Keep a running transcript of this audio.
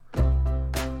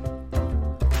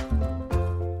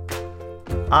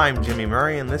I'm Jimmy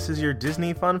Murray, and this is your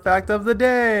Disney Fun Fact of the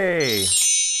Day.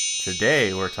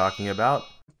 Today we're talking about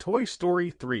Toy Story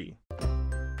 3.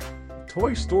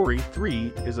 Toy Story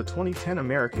 3 is a 2010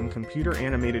 American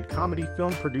computer-animated comedy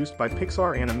film produced by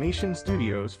Pixar Animation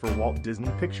Studios for Walt Disney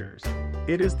Pictures.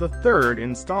 It is the third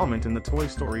installment in the Toy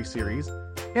Story series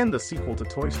and the sequel to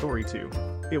Toy Story 2.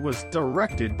 It was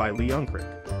directed by Lee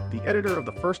Unkrich, the editor of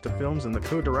the first two films and the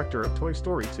co-director of Toy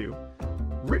Story 2.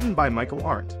 Written by Michael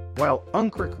Arndt, while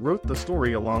Unkrich wrote the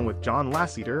story along with John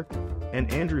Lasseter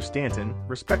and Andrew Stanton,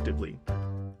 respectively.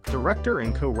 Director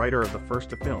and co-writer of the first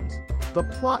two films. The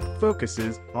plot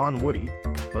focuses on Woody,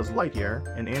 Buzz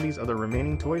Lightyear, and Andy's other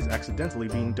remaining toys accidentally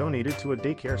being donated to a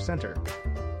daycare center,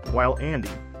 while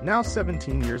Andy, now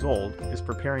 17 years old, is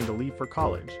preparing to leave for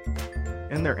college,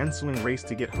 and their ensuing race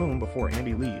to get home before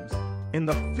Andy leaves. In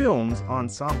the film's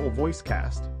ensemble voice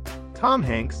cast, Tom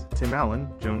Hanks, Tim Allen,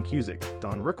 Joan Cusack,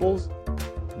 Don Rickles,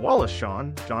 Wallace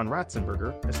Shawn, John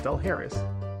Ratzenberger, Estelle Harris,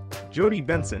 Jodie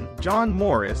Benson, John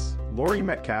Morris, Laurie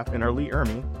Metcalf, and Arlie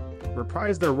Ermey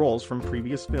reprised their roles from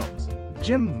previous films.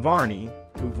 Jim Varney,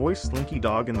 who voiced Slinky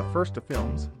Dog in the first two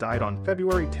films, died on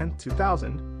February 10,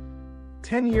 2000,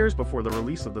 10 years before the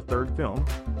release of the third film,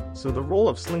 so the role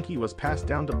of Slinky was passed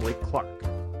down to Blake Clark.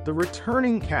 The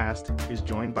returning cast is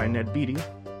joined by Ned Beatty,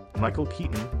 Michael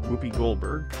Keaton, Whoopi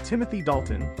Goldberg, Timothy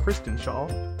Dalton, Kristen Shaw,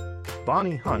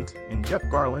 Bonnie Hunt, and Jeff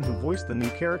Garlin, who voiced the new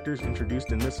characters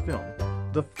introduced in this film.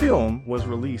 The film was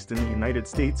released in the United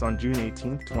States on June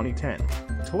 18, 2010.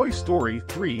 Toy Story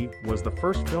 3 was the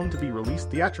first film to be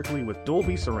released theatrically with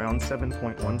Dolby Surround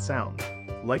 7.1 sound.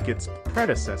 Like its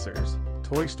predecessors,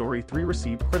 Toy Story 3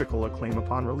 received critical acclaim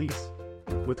upon release,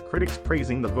 with critics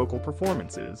praising the vocal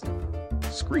performances,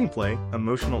 screenplay,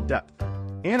 emotional depth,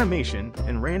 animation,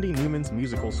 and Randy Newman's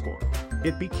musical score.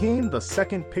 It became the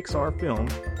second Pixar film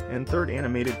and third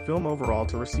animated film overall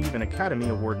to receive an Academy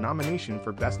Award nomination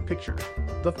for Best Picture.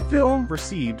 The film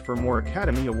received 4 more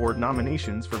Academy Award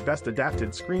nominations for Best Adapted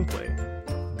Screenplay,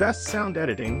 Best Sound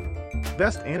Editing,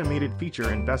 Best Animated Feature,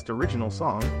 and Best Original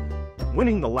Song,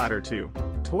 winning the latter two.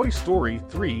 Toy Story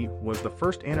 3 was the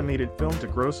first animated film to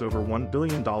gross over $1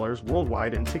 billion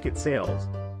worldwide in ticket sales,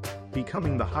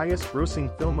 becoming the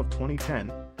highest-grossing film of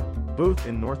 2010, both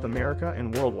in North America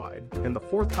and worldwide, and the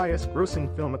fourth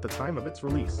highest-grossing film at the time of its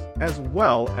release, as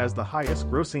well as the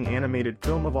highest-grossing animated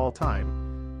film of all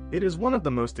time. It is one of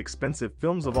the most expensive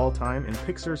films of all time and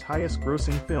Pixar's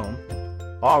highest-grossing film,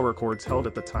 all records held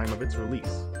at the time of its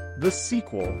release. The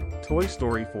sequel, Toy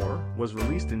Story 4, was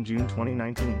released in June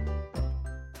 2019.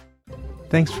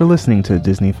 Thanks for listening to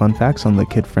Disney Fun Facts on the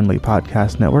kid-friendly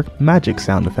podcast network. Magic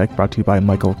sound effect brought to you by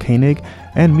Michael Koenig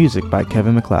and music by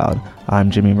Kevin MacLeod.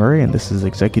 I'm Jimmy Murray, and this is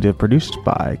executive produced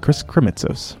by Chris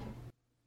Kremitzos.